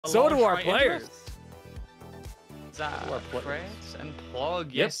So do our players. Pred and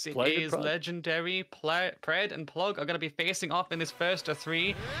Plug. Yes, it is Legendary Pred and Plug are going to be facing off in this first of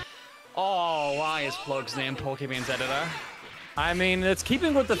 3. Oh, why is Plug's name Pokemon's editor? I mean, it's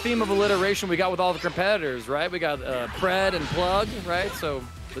keeping with the theme of alliteration we got with all the competitors, right? We got Pred and Plug, right? So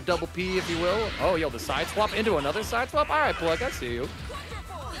the double P, if you will. Oh, yo, the side swap into another side swap? All right, Plug, I see you.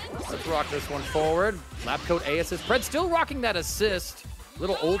 Let's rock this one forward. Lab coat A assist. Pred still rocking that assist.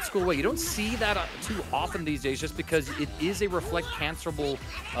 Little old school way. You don't see that too often these days just because it is a reflect cancelable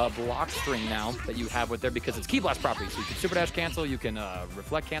block string now that you have with there because it's key blast property. So you can super dash cancel, you can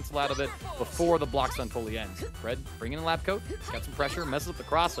reflect cancel out of it before the block stun fully ends. Pred bringing in lab coat, got some pressure, messes up the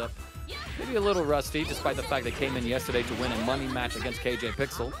cross up. Maybe a little rusty despite the fact they came in yesterday to win a money match against KJ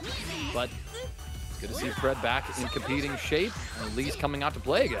Pixel. But it's good to see Pred back in competing shape and Lee's coming out to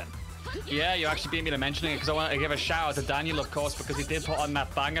play again. Yeah, you actually beat me to mentioning it because I want to give a shout out to Daniel, of course, because he did put on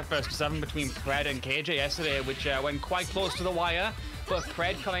that banger first 7 between Pred and KJ yesterday, which went quite close to the wire. But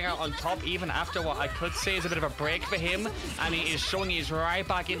Pred coming out on top even after what I could say is a bit of a break for him, and he is showing he's right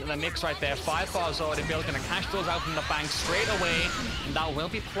back into the mix right there. 5 bars already built, going to cash those out from the bank straight away, and that will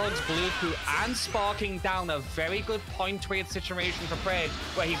be Plug's blue coup and sparking down a very good point trade situation for Pred,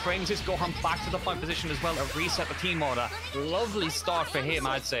 where he brings his Gohan back to the point position as well to reset the team order. Lovely start for him,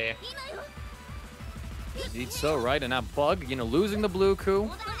 I'd say. Indeed so, right? And now Plug, you know, losing the blue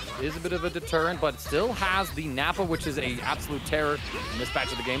coup is a bit of a deterrent, but still has the Nappa, which is a absolute terror in this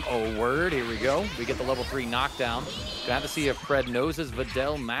patch of the game. Oh, word. Here we go. We get the level 3 knockdown. Gonna have to see if Pred knows his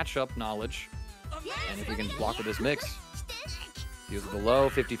Videl matchup knowledge and if he can block with this mix. Deals below,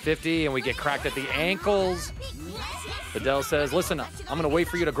 50-50, and we get cracked at the ankles. Videl says, listen, I'm going to wait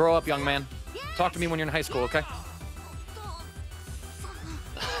for you to grow up, young man. Talk to me when you're in high school, okay?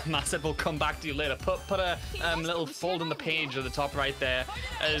 Matt said we'll come back to you later. Put a little fold in the page at the top right there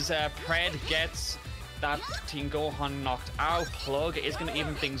as Pred gets that Team Gohan knocked out. Plug is going to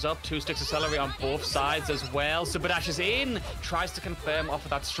even things up. 2 sticks of celery on both sides as well. Super dashes in, tries to confirm off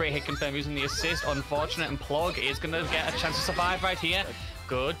of that straight hit confirm using the assist. Unfortunate, and Plug is going to get a chance to survive right here.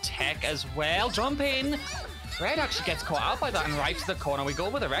 Good tech as well. Jump in. Pred actually gets caught out by that and right to the corner. We go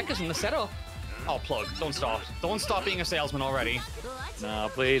with the wreckers in the setup. Oh, Plug, don't stop. Don't stop being a salesman already.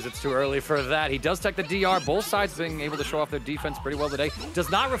 No, please, it's too early for that. He does tech the DR. Both sides being able to show off their defense pretty well today. Does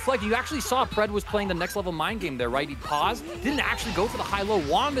not reflect. You actually saw Pred was playing the next level mind game there, right? He paused, didn't actually go for the high-low.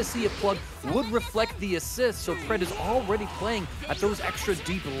 Wanted to see if Plug would reflect the assist. So Pred is already playing at those extra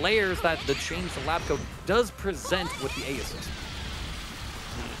deep layers that the change to lab code does present with the A assist.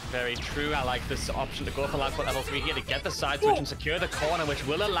 Very true. I like this option to go for lab level 3 here to get the side switch and secure the corner, which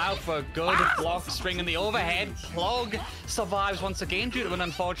will allow for a good block string in the overhead. Plug survives once again due to an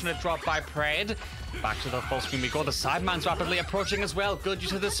unfortunate drop by Pred. Back to the full screen we go. The sideman's rapidly approaching as well. Good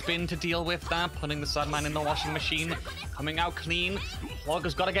use of the spin to deal with that. Putting the sideman in the washing machine. Coming out clean. Plug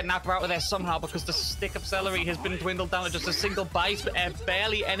has got to get Nappa out of there somehow because the stick of celery has been dwindled down to just a single bite, but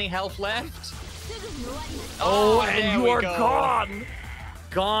barely any health left. Oh, and you are gone!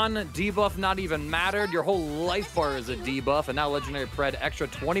 Gone, debuff not even mattered. Your whole life bar is a debuff, and now Legendary Pred extra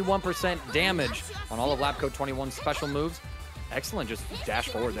 21% damage on all of Lab Code 21's special moves. Excellent, just dash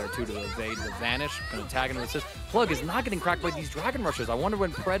forward there too to evade the vanish, and tag into assist. Plug is not getting cracked by these Dragon Rushes. I wonder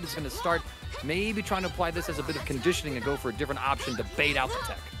when Pred is going to start maybe trying to apply this as a bit of conditioning and go for a different option to bait out the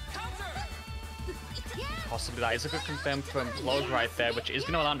tech. Possibly that is a good confirm from Plug right there, which is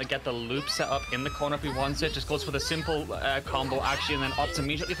going to allow him to get the loop set up in the corner if he wants it. Just goes for the simple combo actually, and then opts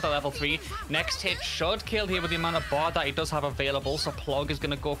immediately for the level 3. Next hit should kill here with the amount of bar that he does have available, so Plug is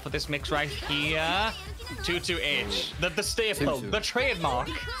going to go for this mix right here. 2-2-H, the staple, the trademark.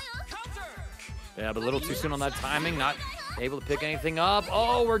 Yeah, but a little too soon on that timing, not able to pick anything up.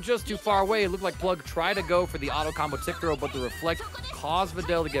 Oh, we're just too far away. It looked like Plug tried to go for the auto combo tick throw, but the reflect caused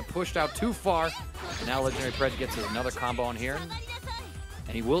Videl to get pushed out too far. And now Legendary Pred gets another combo on here.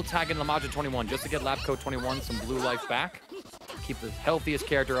 And he will tag in Lamajin 21 just to get Lab Code 21 some blue life back. Keep the healthiest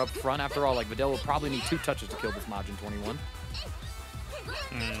character up front. After all, like Videl will probably need 2 touches to kill this Majin 21.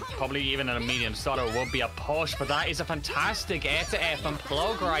 Probably even at a medium starter would be a push, but that is a fantastic air-to-air from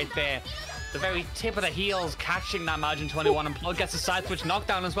Plug right there. The very tip of the heels catching that Majin 21, and Plug gets a side switch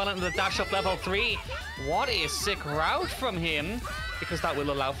knockdown as well into the dash up level 3. What a sick route from him, because that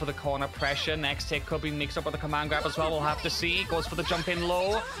will allow for the corner pressure. Next hit could be mixed up with the command grab as well. We'll have to see. Goes for the jump in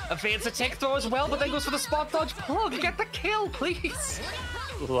low, evades the tick throw as well, but then goes for the spot dodge. Plug, get the kill, please.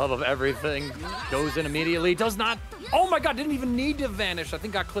 Love of everything. Goes in immediately. Does not. Oh my god, didn't even need to vanish. I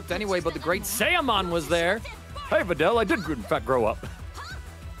think got clipped anyway, but the great Saiyamon was there. Hey, Videl, I did in fact grow up.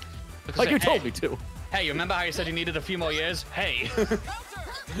 Because like you told me to. Hey, you remember how you said you needed a few more years? Hey.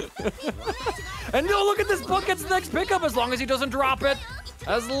 And no, look at this. Plug gets the next pickup as long as he doesn't drop it.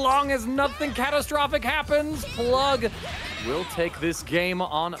 As long as nothing catastrophic happens, Plug will take this game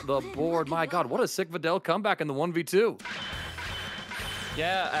on the board. My God, what a sick Videl comeback in the 1v2.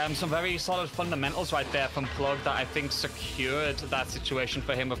 Yeah, some very solid fundamentals right there from Plug that I think secured that situation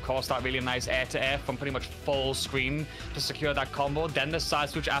for him. Of course, that really nice air-to-air from pretty much full screen to secure that combo. Then the side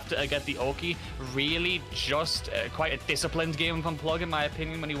switch after to get the Oki. Really just quite a disciplined game from Plug, in my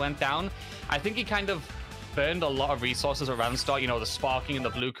opinion, when he went down. I think he kind of burned a lot of resources around start. You know, the sparking and the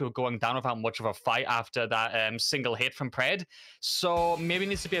blue coup going down without much of a fight after that single hit from Pred. So maybe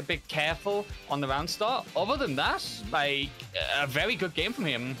needs to be a bit careful on the round start. Other than that, like, a very good game from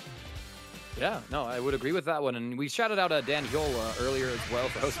him. Yeah, no, I would agree with that one. And we shouted out Dan Huel earlier as well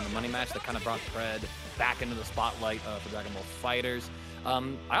for hosting the money match that kind of brought Pred back into the spotlight for Dragon Ball FighterZ.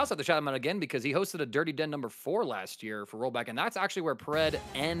 I also have to shout him out again because he hosted a Dirty Den #4 last year for Rollback, and that's actually where Pred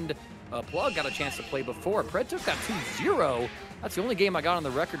and Plug got a chance to play before. Pred took that 2-0. That's the only game I got on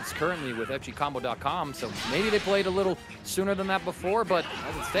the records currently with FGCombo.com, so maybe they played a little sooner than that before, but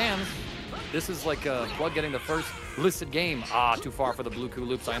as it stands, this is like Plug getting the first listed game. Ah, too far for the blue coup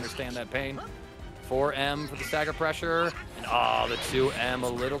loops. I understand that pain. 4M for the stagger pressure, and the 2M, a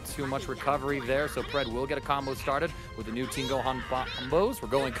little too much recovery there, so Pred will get a combo started with the new Team Gohan combos. We're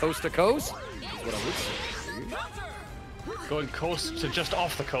going coast to coast, is what I would say. Going coast to just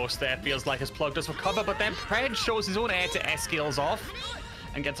off the coast there, feels like his Plug does recover, but then Pred shows his own air-to-air skills off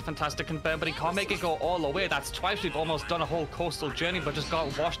and gets a fantastic confirm, but he can't make it go all the way. That's twice we've almost done a whole coastal journey, but just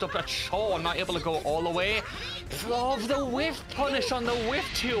got washed up a chore, not able to go all the way. Of the whiff punish on the whiff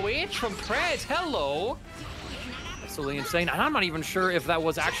 2H from Pred. Hello. Absolutely insane. And I'm not even sure if that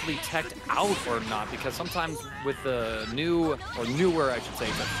was actually teched out or not, because sometimes with the new, or newer, I should say,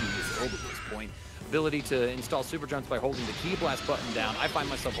 it's a few years old at this point, ability to install super jumps by holding the key blast button down. I find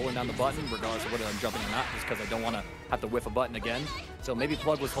myself holding down the button regardless of whether I'm jumping or not, just because I don't want to have to whiff a button again. So maybe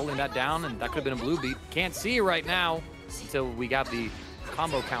Plug was holding that down, and that could have been a blue beat. Can't see right now until we got the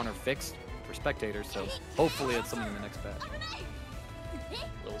combo counter fixed for spectators, so hopefully it's something in the next patch.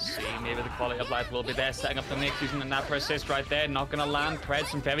 We'll see. Maybe the quality of life will be there. Setting up the Nick using the Napper assist right there. Not going to land. Pred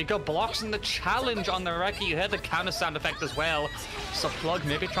some very good blocks in the challenge on the Reki. You heard the counter sound effect as well. So Plug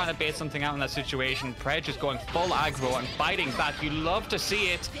maybe trying to bait something out in that situation. Pred just going full aggro and fighting back. You love to see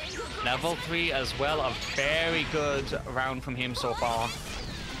it. Level 3 as well. A very good round from him so far.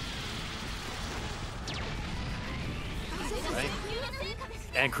 Right.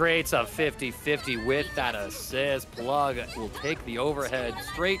 And creates a 50-50 with that assist. Plug will take the overhead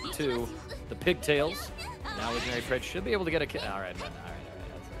straight to the pigtails. Now LegendaryyPred should be able to get a kill. All right, man.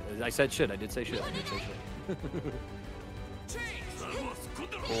 All right. I said should. I did say should.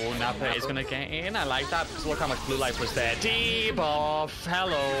 Oh, Nappa is going to get in. I like that. Look how much blue life was there. Debuff.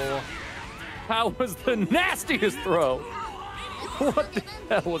 Hello. That was the nastiest throw. What the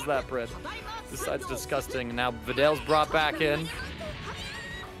hell was that, Pred? This side's disgusting. Now Videl's brought back in.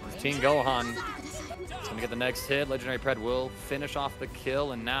 Team Gohan is going to get the next hit. LegendaryyPred will finish off the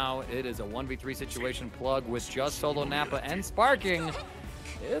kill, and now it is a 1v3 situation. Plug with just solo Nappa and sparking.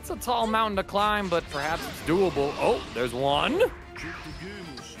 It's a tall mountain to climb, but perhaps it's doable. Oh, there's one.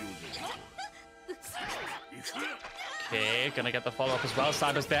 Okay, gonna get the follow-up as well.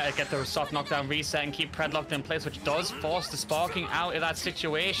 Cyber's there to get the soft knockdown reset and keep Pred locked in place, which does force the sparking out of that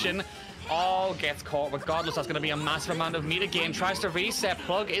situation. Oh, gets caught regardless. That's going to be a massive amount of meter gain. Tries to reset.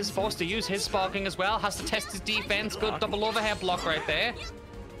 Plug is forced to use his sparking as well. Has to test his defense. Good double overhead block right there.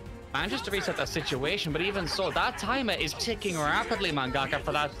 Manages to reset that situation, but even so, that timer is ticking rapidly, Mangaka,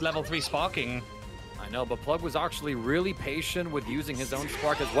 for that level 3 sparking. I know, but Plug was actually really patient with using his own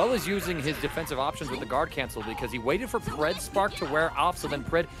spark as well as using his defensive options with the guard cancel, because he waited for Pred's spark to wear off, so then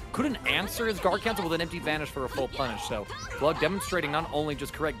Pred couldn't answer his guard cancel with an empty vanish for a full punish. So Plug demonstrating not only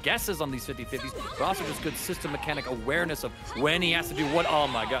just correct guesses on these 50-50s, but also just good system mechanic awareness of when he has to do what. Oh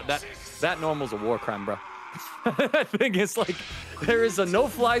my God, that normal's a war crime, bro. That thing is like, there is a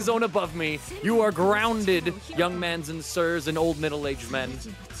no-fly zone above me. You are grounded, young mans and sirs and old middle-aged men.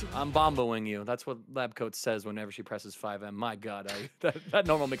 I'm bomboing you. That's what Labcoat says whenever she presses 5M. My God, that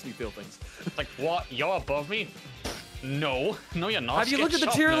normal makes me feel things. Like, what? You're above me? No. No, you're not. Have you looked at the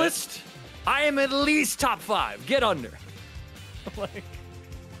tier list? I am at least top 5. Get under. Like,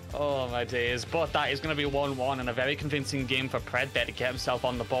 oh my days, but that is going to be 1-1 and a very convincing game for Pred there to get himself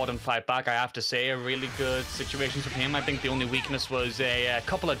on the board and fight back. I have to say, a really good situation for him. I think the only weakness was a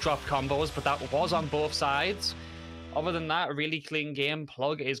couple of dropped combos, but that was on both sides. Other than that, a really clean game.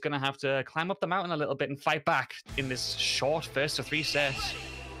 Plug is going to have to climb up the mountain a little bit and fight back in this short first of 3 sets.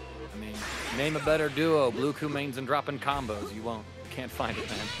 I mean, name a better duo. Blue Coup mains and dropping combos. You won't. Can't find it,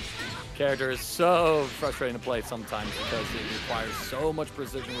 man. Character is so frustrating to play sometimes because it requires so much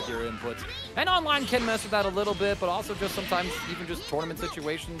precision with your inputs. And online can mess with that a little bit, but also just sometimes even just tournament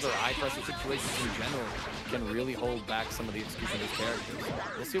situations or high pressure situations in general can really hold back some of the execution of his characters.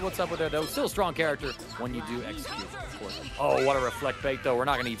 We'll see what's up with it though. Still a strong character when you do execute, of course. Oh, what a reflect bait though. We're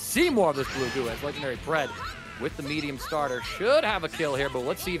not going to see more of this blue goo as LegendaryyPred with the medium starter should have a kill here, but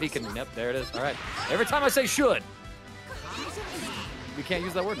let's see if he can. Yep, there it is. All right. Every time I say should, we can't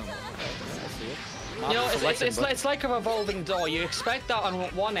use that word no more. I see it. You know, it's like a revolving door. You expect that on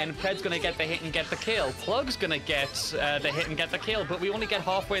one end, Pred's going to get the hit and get the kill. Plug's going to get the hit and get the kill, but we only get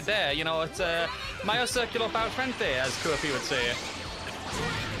halfway there. You know, it's a myocircular bout frente, as Kurfi would say.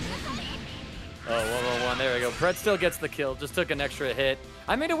 Oh, 1-1-1. There we go. Pred still gets the kill. Just took an extra hit.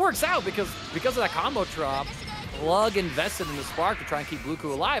 I mean, it works out because of that combo drop, Plug invested in the spark to try and keep Bluku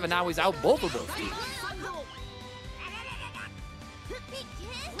alive, and now he's out both of those teams.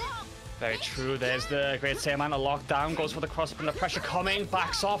 Very true. There's the Great Saiyaman. A lockdown goes for the cross up and the pressure coming.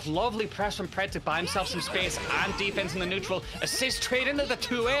 Backs off. Lovely press from Pred to buy himself some space and defense in the neutral. Assist trade into the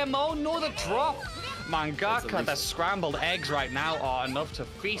 2-aim. Oh no, the drop. Mangaka, the scrambled eggs right now are enough to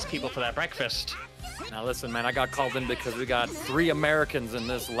feast people for their breakfast. Now listen, man, I got called in because we got 3 Americans in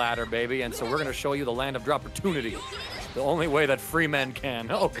this ladder, baby, and so we're gonna show you the land of opportunity. The only way that free men can.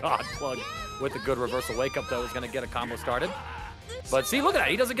 Oh God, Plug with a good reversal wake up though is gonna get a combo started. But see, look at that.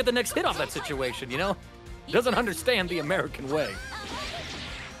 He doesn't get the next hit off that situation, you know? He doesn't understand the American way.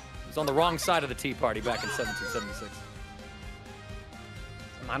 He's on the wrong side of the Tea Party back in 1776.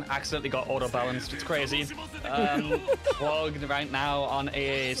 Man accidentally got auto-balanced. It's crazy. Plug right now on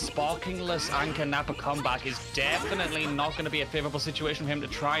a sparkingless Anchor Nappa comeback is definitely not going to be a favorable situation for him to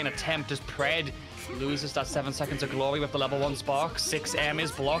try and attempt as Pred loses that 7 seconds of glory with the level 1 spark. 6M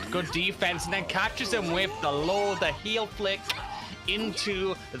is blocked. Good defense, and then catches him with the low, the heel flick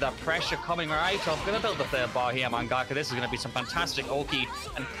into the pressure coming right off. Gonna build the third bar here, Mangaka. This is gonna be some fantastic Oki,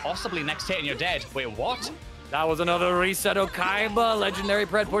 and possibly next hit and you're dead. Wait, what? That was another reset Okaiba.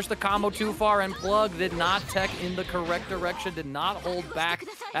 LegendaryyPred pushed the combo too far, and Plug did not tech in the correct direction, did not hold back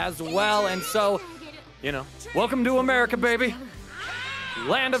as well. And so, you know, welcome to America, baby.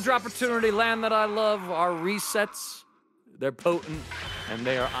 Land of opportunity, land that I love. Our resets, they're potent, and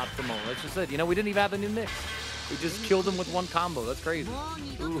they are optimal. That's just it. You know, we didn't even have the new Knicks. We just killed him with one combo. That's crazy.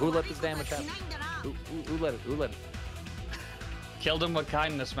 Who let this damage happen? Who let it? Who let it? Killed him with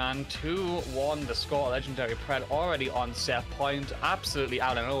kindness, man. 2-1 the score. LegendaryyPred already on set point. Absolutely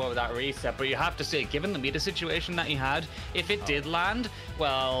out of nowhere with that reset. But you have to say, given the meter situation that he had, if it did land,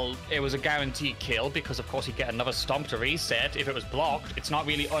 well, it was a guaranteed kill because, of course, he'd get another stomp to reset. If it was blocked, it's not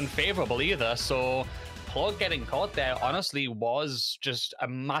really unfavorable either. So Plug getting caught there, honestly, was just a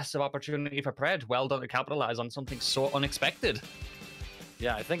massive opportunity for Pred. Well done to capitalize on something so unexpected.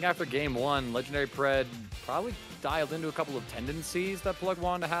 Yeah, I think after game 1, LegendaryyPred probably dialed into a couple of tendencies that Plug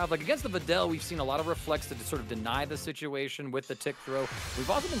wanted to have. Like against the Videl, we've seen a lot of reflex to sort of deny the situation with the tick throw. We've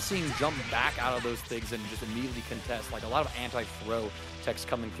also been seeing jump back out of those things and just immediately contest, like a lot of anti-throw techs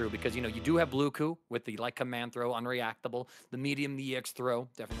coming through because, you know, you do have Bluku with the like command throw, unreactable, the medium, the EX throw,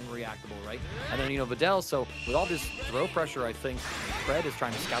 definitely reactable, right? And then, you know, Videl, so with all this throw pressure, I think Pred is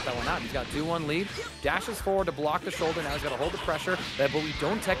trying to scout that one out. He's got 2-1 lead, dashes forward to block the shoulder, now he's got to hold the pressure, but we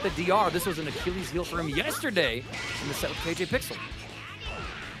don't tech the DR. This was an Achilles heel for him yesterday in the set with KJ Pixel.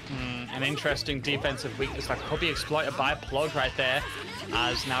 An interesting defensive weakness that could be exploited by Plug right there.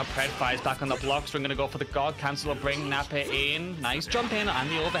 As now Pred fires back on the blocks. We're going to go for the God Cancel, bring Nappa in. Nice jump in and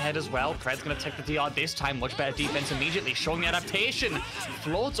the overhead as well. Pred's going to take the DR this time. Much better defense immediately, showing the adaptation.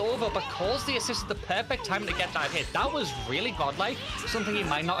 Floats over, but calls the assist at the perfect time to get that hit. That was really godlike. Something he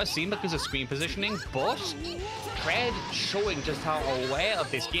might not have seen because of screen positioning, but Pred showing just how aware of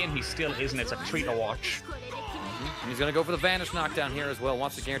this game he still is, and it's a treat to watch. And he's going to go for the Vanish knockdown here as well.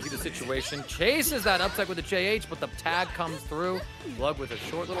 Wants to guarantee the situation. Chases that uptech with the JH, but the tag comes through. Plug with a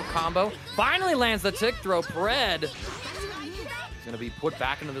short little combo. Finally lands the tick throw. Pred is going to be put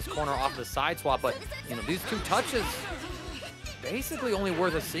back into this corner off the side swap. But, you know, these 2 touches basically only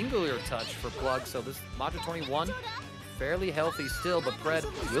worth a singular touch for Plug. So this Module 21, fairly healthy still, but Pred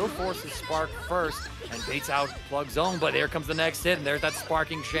will force his spark first and baits out Plug's own, but here comes the next hit, and there's that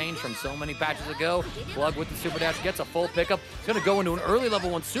sparking change from so many patches ago. Plug with the super dash gets a full pickup. He's going to go into an early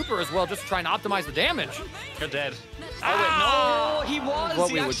level 1 super as well, just to try and optimize the damage. You're dead. Oh, wait, no, he was. What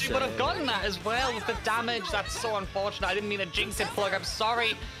he actually would have gotten that as well with the damage. That's so unfortunate. I didn't mean to jinx it, Plug. I'm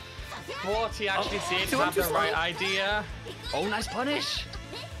sorry. What he actually seemed to have the right idea. Oh, nice punish.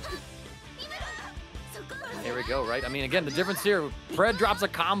 Here we go, right? I mean, again, the difference here, Pred drops a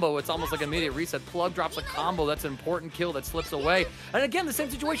combo. It's almost like an immediate reset. Plug drops a combo. That's an important kill that slips away. And again, the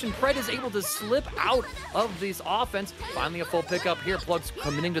same situation. Pred is able to slip out of this offense. Finally, a full pickup here. Plug's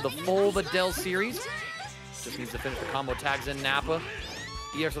committing to the full Videl series. Just needs to finish the combo. Tags in Nappa.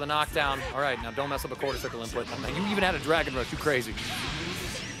 EX for the knockdown. All right, now don't mess up a quarter circle input. You even had a Dragon Rush. You crazy.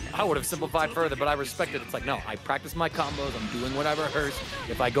 I would have simplified further, but I respect it. It's like, no, I practice my combos. I'm doing whatever hurts.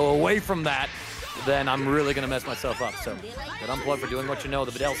 If I go away from that, then I'm really going to mess myself up. So, good on Plug for doing what you know.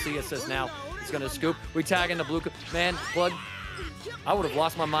 The Videl C assist now. He's going to scoop. We tag into Blue. Man, Plug, I would have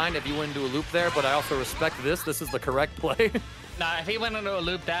lost my mind if you went into a loop there, but I also respect this. This is the correct play. Nah, if he went into a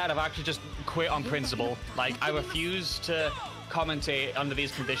loop there, I'd have actually just quit on principle. Like, I refuse to commentate under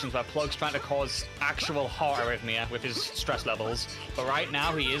these conditions where Plug's trying to cause actual heart arrhythmia with his stress levels. But right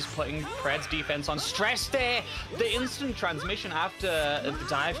now, he is putting Pred's defense on stress there. The instant transmission after the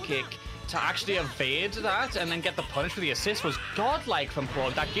dive kick to actually evade that and then get the punish for the assist was godlike from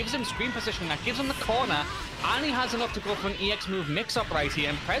Plug. That gives him screen positioning, that gives him the corner, and he has enough to go for an EX move mix-up right here,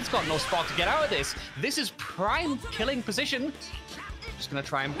 and Pred's got no spark to get out of this. This is prime killing position. Just gonna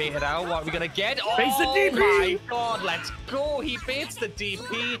try and bait it out. What are we gonna get? Face the DP! Oh my god, let's go! He baits the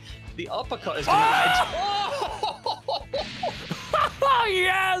DP. The uppercut is gonna land. Oh,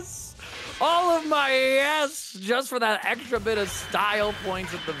 yes! All of my yes, just for that extra bit of style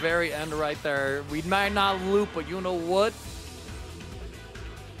points at the very end right there. We might not loop, but you know what?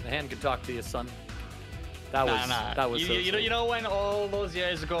 The hand can talk to you, son. That was so you know when all those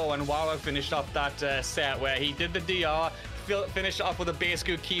years ago when WoW finished off that set where he did the DR, finished off with a base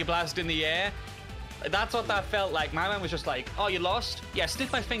good key blast in the air? That's what that felt like. My man was just like, oh, you lost? Yeah,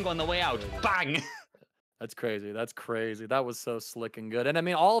 stick my finger on the way out. Bang! That's crazy. That's crazy. That was so slick and good. And I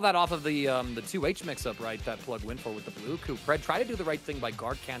mean, all of that off of the 2H mix-up, right, that Plug went for with the blue coup. Pred tried to do the right thing by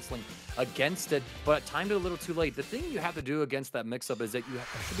guard canceling against it, but timed it a little too late. The thing you have to do against that mix-up is that you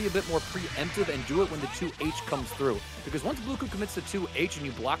should be a bit more preemptive and do it when the 2H comes through. Because once blue coup commits to 2H and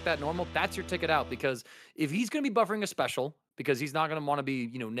you block that normal, that's your ticket out. Because if he's going to be buffering a special, because he's not going to want to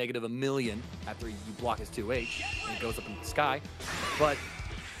be, you know, negative 1,000,000 after you block his 2H and it goes up in the sky. But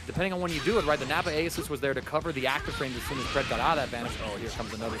depending on when you do it, right, the Nappa A assist was there to cover the active frames as soon as Pred got out of that vanish. Oh, here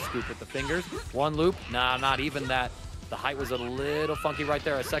comes another scoop with the fingers. One loop. Nah, not even that. The height was a little funky right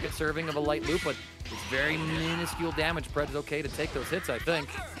there. A second serving of a light loop, but it's very minuscule damage. Pred is okay to take those hits, I think.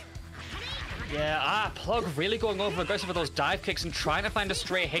 Yeah, Plug really going over aggressive with those dive kicks and trying to find a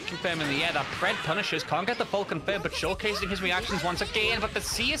stray hit confirm in the air. That Pred punishes, can't get the full confirm, but showcasing his reactions once again. But the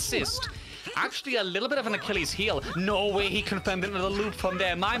C assist, actually a little bit of an Achilles heel. No way he confirmed into the loop from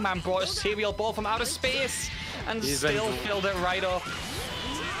there. My man brought a serial ball from outer space and still filled it right up.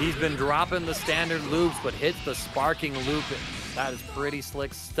 He's been dropping the standard loops, but hits the sparking loop. That is pretty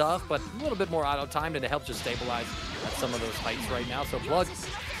slick stuff, but a little bit more auto timed and it helps just stabilize at some of those heights right now. So Plug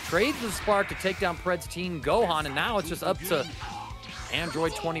trades the spark to take down Pred's team Gohan, and now it's just up to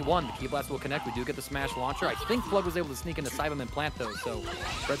Android 21. The Key Blast will connect. We do get the Smash Launcher. I think Plug was able to sneak into Cyberman plant, though, so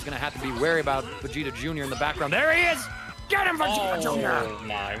Pred's going to have to be wary about Vegeta Jr. in the background. There he is! Get him, Vegeta Jr.! Oh,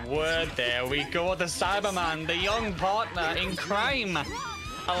 my word. There we go. The Cyberman, the young partner in crime,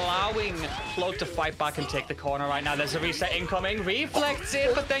 allowing Plug to fight back and take the corner right now. There's a reset incoming. Reflects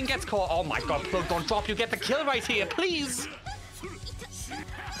it, but then gets caught. Oh, my God. Plug, don't drop. You get the kill right here, please.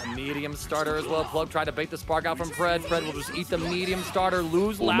 A medium starter as well. Plug tried to bait the spark out from Pred. Pred will just eat the medium starter,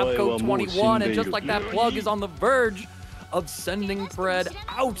 lose lab code 21, and just like that, Plug is on the verge of sending Pred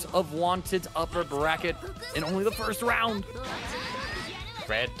out of Wanted's upper bracket in only the first round.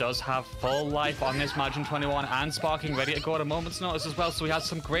 Pred does have full life on this Margin 21 and sparking ready to go at a moment's notice as well, so he has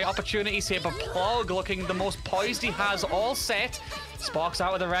some great opportunities here, but Plug looking the most poised he has all set. Sparks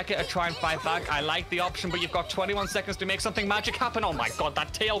out of the racket to try and fight back. I like the option, but you've got 21 seconds to make something magic happen. Oh my God,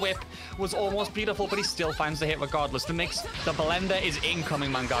 that tail whip was almost beautiful, but he still finds the hit regardless. The blender is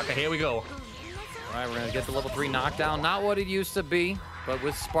incoming, Mangaka. Here we go. All right, we're going to get the level 3 knockdown. Not what it used to be, but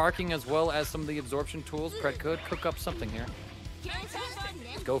with sparking as well as some of the absorption tools, Pred could cook up something here.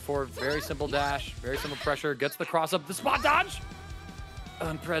 Go for it. Very simple dash, very simple pressure. Gets the cross up, the spot dodge!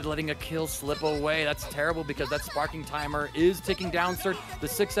 And Pred letting a kill slip away. That's terrible because that sparking timer is ticking down, sir. The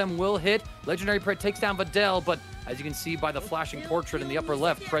 6M will hit. Legendary Pred takes down Videl, but as you can see by the flashing portrait in the upper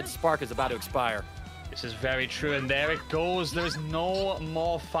left, Pred's spark is about to expire. This is very true, and there it goes. There's no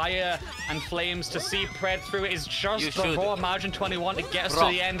more fire and flames to see Pred through. It is just before Margin 21 to get us to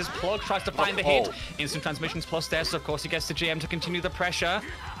the end as Plug tries to find the hit. Instant transmissions plus there, so of course he gets the JM to continue the pressure.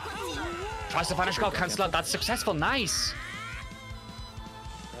 Tries to vanish, cancel out. That's successful. Nice.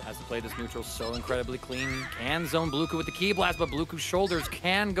 Has to play this neutral so incredibly clean. Can zone Bluku with the Ki Blast, but Bluku's shoulders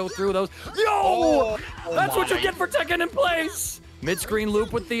can go through those. Yo! That's what you get for taking in place! Mid-screen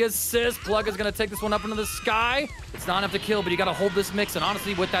loop with the assist. Plug is gonna take this one up into the sky. It's not enough to kill, but you gotta hold this mix. And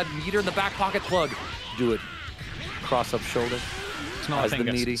honestly, with that meter in the back pocket, Plug, do it. Cross up shoulder. Smell my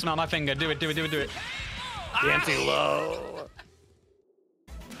fingers. Smell my finger. Do it, do it, do it, do it. The empty low.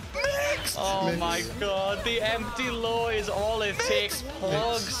 Oh my god, the empty low is all it takes.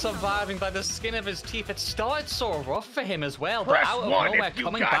 Plug surviving by the skin of his teeth. It started so rough for him as well, but out of nowhere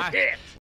coming back.